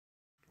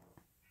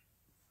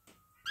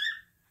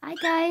Hi,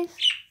 guys.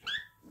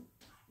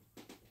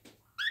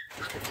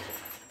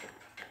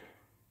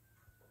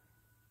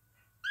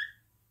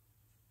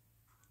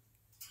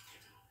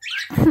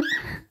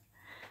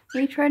 Are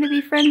you trying to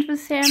be friends with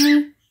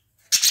Sammy?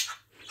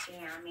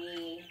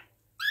 Sammy.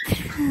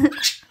 She's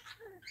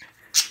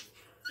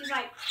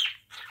like,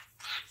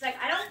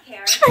 I don't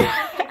care. She'll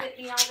hit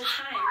me all the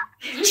time.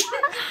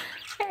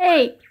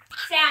 Hey,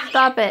 Sammy.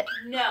 stop it.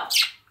 No.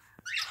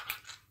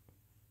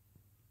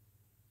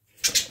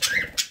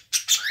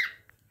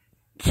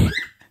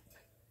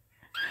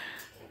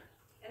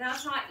 And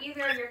that's not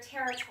either of your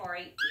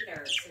territory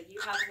either, so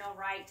you have no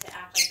right to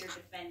act like you're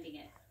defending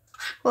it.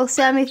 Well,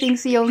 Sammy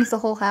thinks he owns the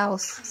whole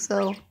house,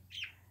 so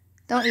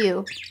don't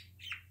you?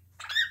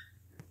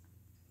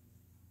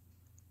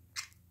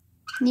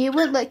 You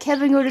wouldn't let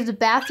Kevin go to the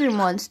bathroom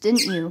once,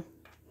 didn't you?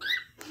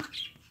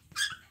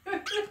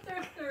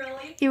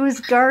 Really? He was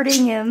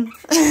guarding him.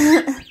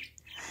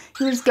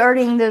 He was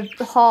guarding the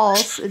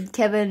halls, and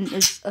Kevin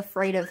is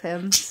afraid of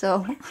him,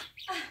 so...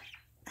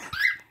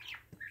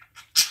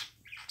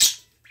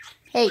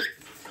 Hey,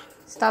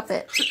 stop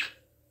it.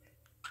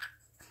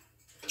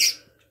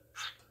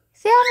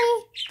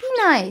 Sammy, be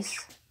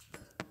nice.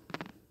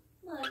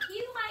 Look,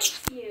 he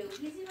likes you.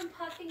 He's even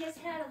puffing his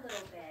head a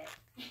little bit.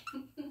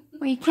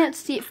 Well, you can't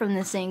see it from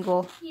this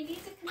angle. He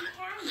needs a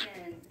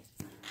companion.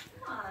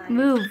 Come on.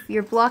 Move,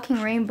 you're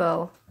blocking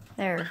Rainbow.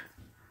 There.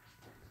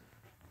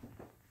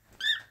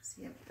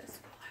 See if this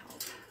will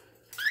help.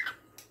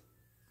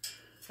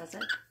 Does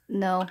it?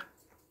 No.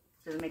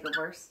 Does it make it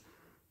worse?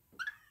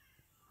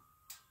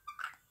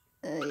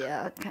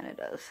 Yeah, it kind of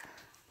does.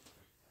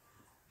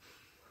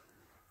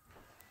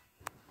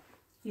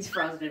 He's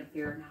frozen in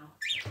fear now.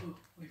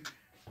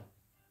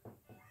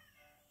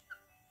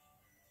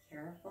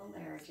 Careful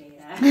there,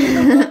 Jada.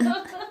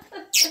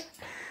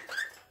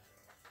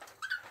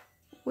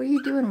 What are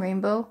you doing,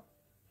 Rainbow?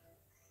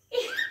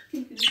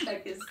 He's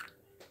like his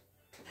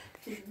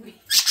weak.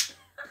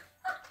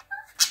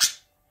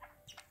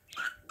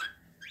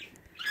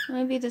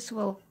 Maybe this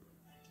will...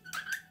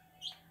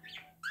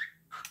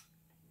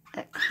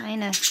 That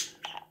kind of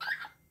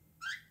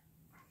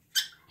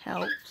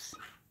helps.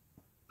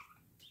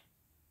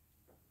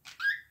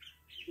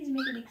 He's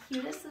making the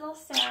cutest little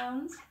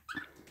sounds.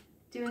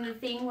 Doing the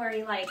thing where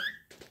he like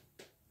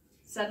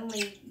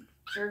suddenly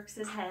jerks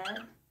his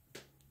head.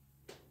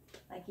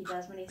 Like he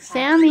does when he's happy.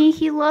 Sammy,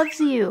 he loves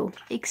you.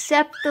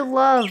 Accept the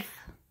love.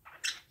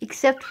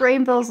 Accept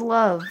Rainbow's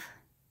love.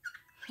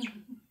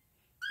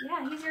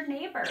 Yeah, he's your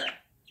neighbor.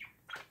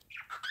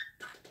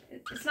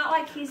 It's not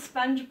like he's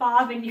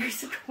SpongeBob and you're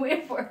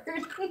Squidward.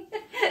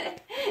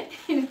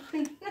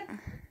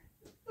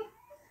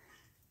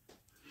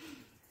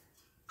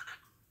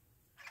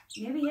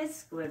 Maybe he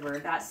is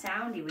Squidward. That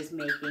sound he was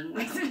making.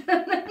 Is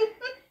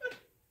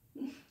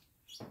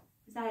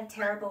that a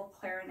terrible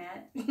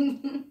clarinet?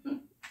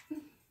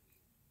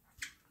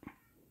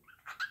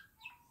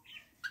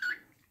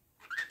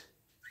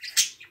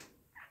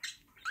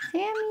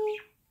 Sammy.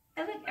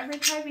 I think every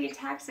time he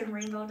attacks him,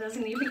 Rainbow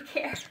doesn't even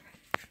care.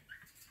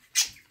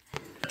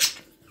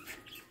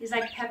 He's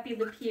like Pepe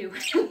Le Pew.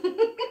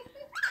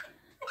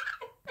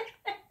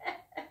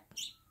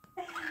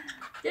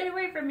 Get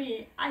away from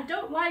me. I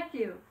don't like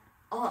you.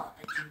 Oh,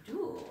 but you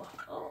do.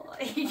 Oh,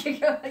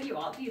 you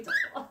are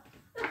beautiful.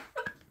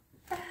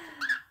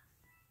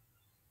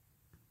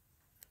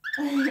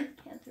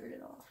 Can't turn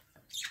it off.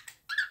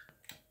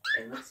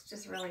 It looks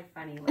just really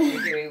funny what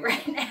you're doing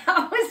right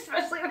now,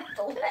 especially with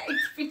the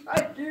legs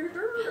behind you.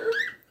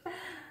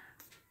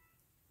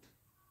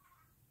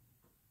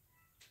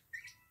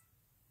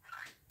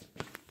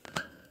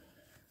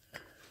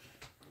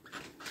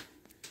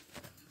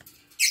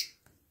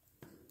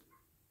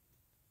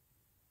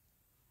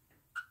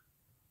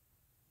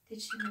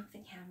 Did she move the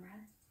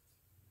camera?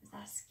 Was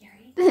that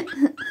scary?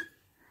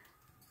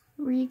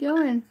 Where are you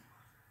going?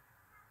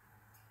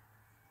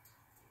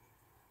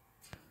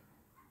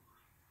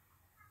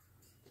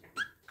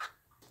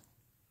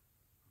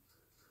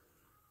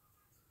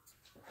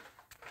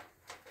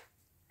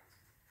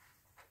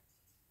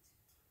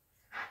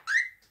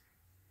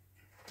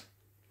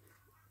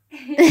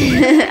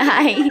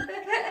 Hi.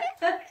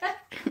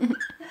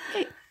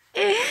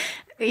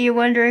 Are you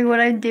wondering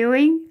what I'm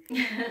doing?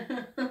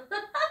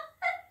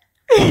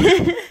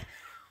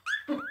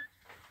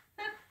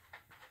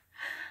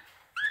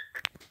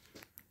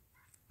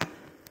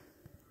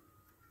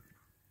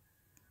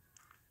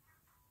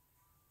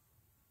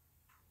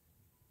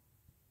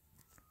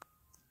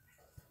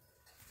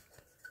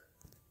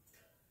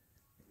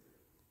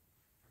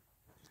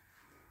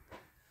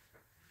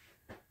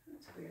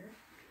 That's weird.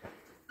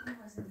 What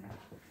was in there?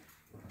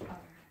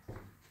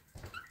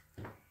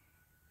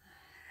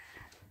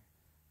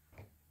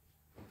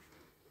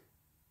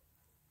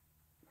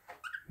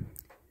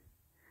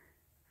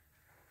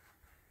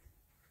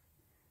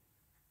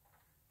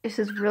 This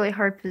is a really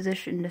hard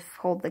position to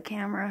hold the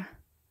camera.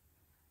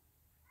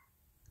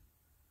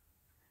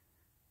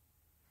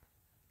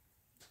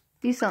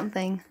 Do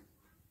something.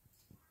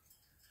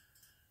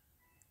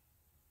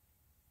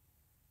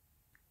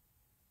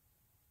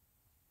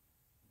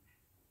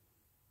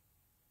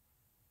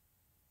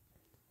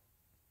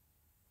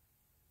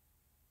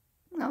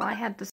 I had the